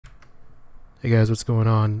Hey guys, what's going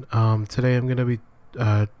on? Today I'm going to be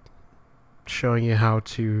showing you how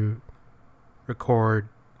to record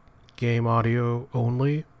game audio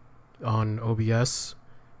only on OBS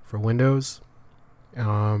for Windows.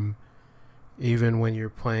 Even when you're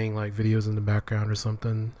playing like videos in the background or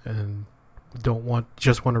something and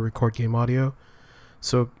just want to record game audio.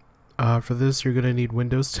 So for this you're going to need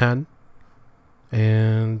Windows 10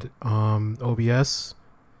 and OBS.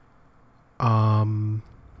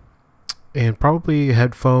 And probably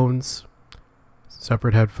headphones,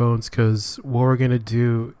 separate headphones, because what we're going to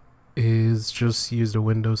do is just use the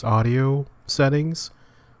Windows audio settings,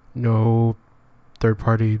 no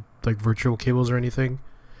third-party like virtual cables or anything.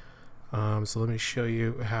 So let me show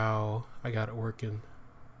you how I got it working.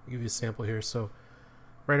 I'll give you a sample here. So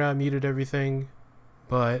right now I muted everything,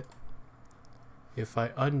 but if I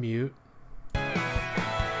unmute,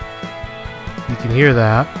 you can hear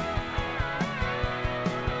that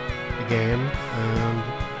game, and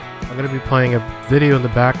I'm going to be playing a video in the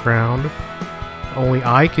background only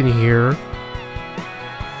I can hear,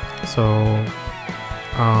 so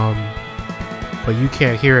but you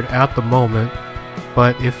can't hear it at the moment.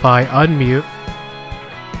 But if I unmute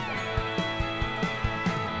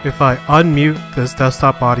this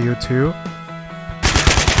desktop audio too,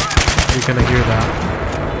 you're gonna hear that.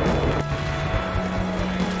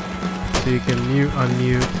 So you can mute,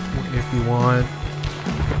 unmute if you want.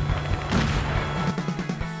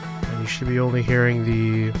 You should be only hearing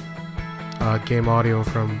the game audio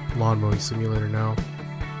from Lawn Mowing Simulator now.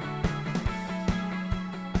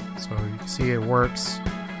 So you can see it works.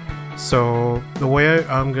 So the way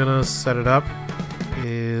I'm gonna set it up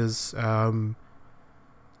is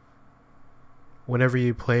whenever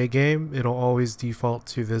you play a game, it'll always default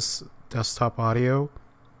to this desktop audio.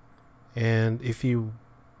 And if you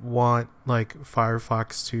want like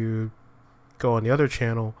Firefox to go on the other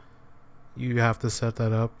channel, you have to set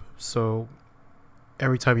that up. So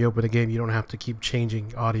every time you open a game, you don't have to keep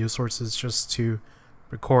changing audio sources just to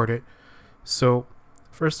record it. So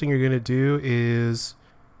first thing you're going to do is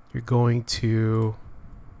you're going to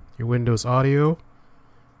your Windows audio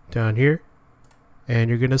down here,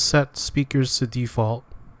 and you're going to set speakers to default.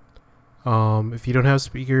 If you don't have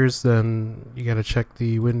speakers, then you got to check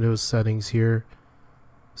the Windows settings here.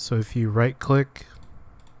 So if you right click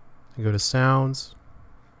and go to sounds,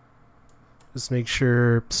 just make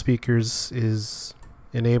sure speakers is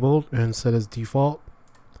enabled and set as default.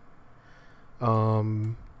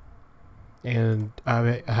 And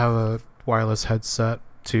I have a wireless headset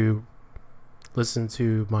to listen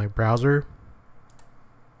to my browser.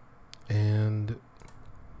 And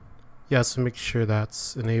yeah, so make sure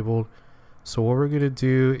that's enabled. So what we're going to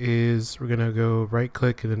do is we're going to go right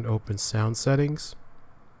click and then open sound settings.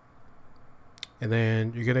 And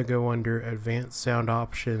then you're going to go under advanced sound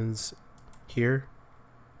options here.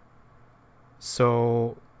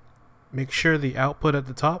 So make sure the output at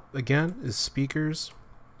the top again is speakers.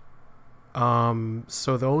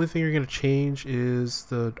 So the only thing you're going to change is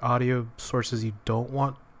the audio sources you don't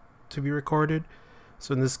want to be recorded.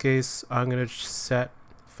 So in this case, I'm going to set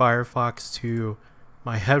Firefox to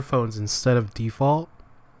my headphones instead of default,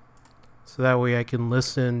 so that way I can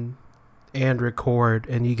listen and record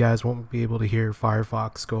and you guys won't be able to hear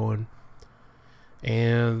Firefox going.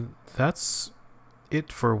 And that's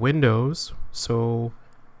it for Windows. So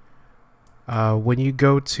when you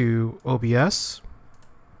go to OBS,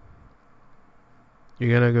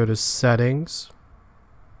 you're gonna go to settings,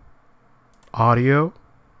 audio.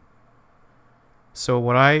 So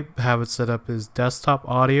what I have it set up is desktop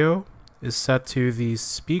audio is set to the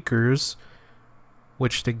speakers,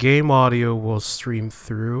 which the game audio will stream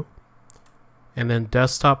through, and then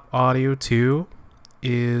desktop audio 2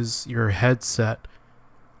 is your headset,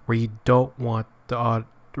 where you don't want the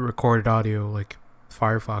recorded audio like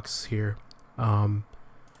Firefox here. And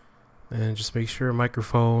just make sure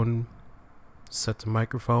microphone set to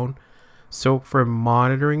microphone. So for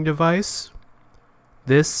monitoring device,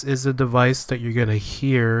 this is a device that you're gonna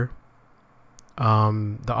hear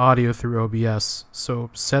the audio through OBS. So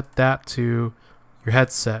set that to your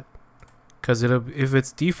headset, because if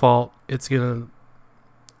it's default, it's gonna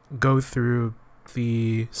go through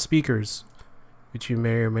the speakers, which you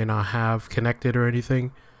may or may not have connected or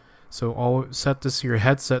anything. So always set this to your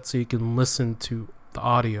headset so you can listen to the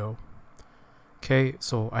audio. Okay,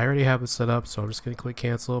 so I already have it set up, so I'm just going to click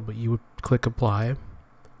cancel, but you would click apply.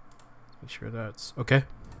 Make sure that's okay.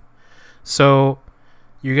 So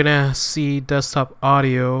you're going to see desktop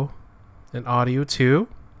audio and audio 2.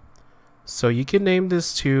 So you can name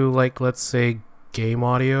this to, like, let's say game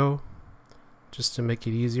audio, just to make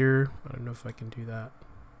it easier. I don't know if I can do that.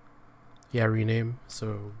 Yeah, rename.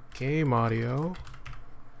 So game audio.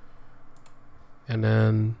 And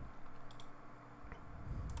then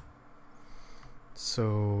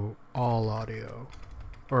so all audio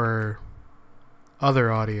or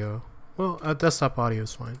other audio. Well, desktop audio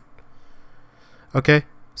is fine. Okay,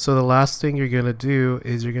 so the last thing you're gonna do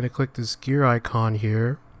is you're gonna click this gear icon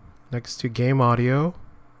here next to game audio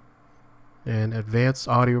and advanced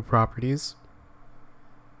audio properties.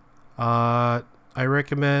 I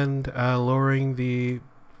recommend lowering the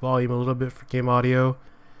volume a little bit for game audio,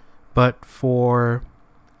 but for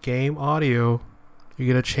game audio you're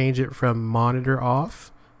gonna change it from monitor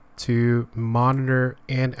off to monitor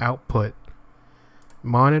and output.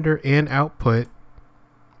 Monitor and output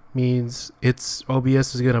means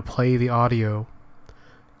OBS is gonna play the audio,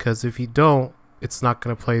 because if you don't, it's not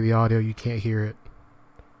gonna play the audio. You can't hear it.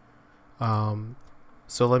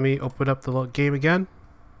 So let me open up the game again.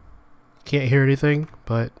 Can't hear anything,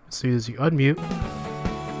 but as soon as you unmute,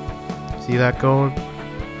 see that going?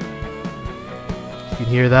 You can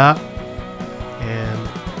hear that. And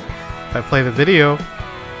if I play the video,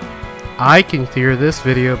 I can hear this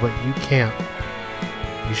video, but you can't.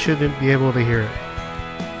 You shouldn't be able to hear it.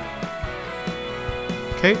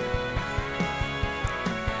 Okay.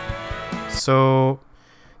 So,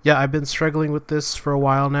 yeah, I've been struggling with this for a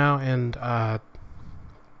while now, and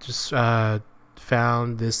just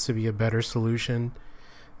found this to be a better solution.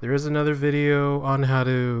 There is another video on how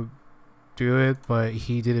to do it, but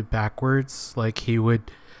he did it backwards. Like, he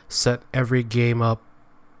would set every game up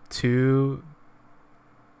to,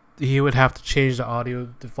 he would have to change the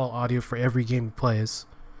audio, default audio for every game he plays.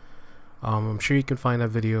 I'm sure you can find that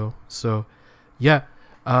video. So yeah,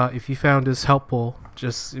 if you found this helpful,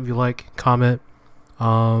 just, if you like, comment,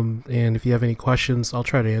 and if you have any questions, I'll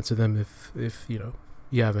try to answer them if you know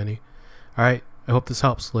you have any. All right, I hope this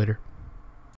helps. Later.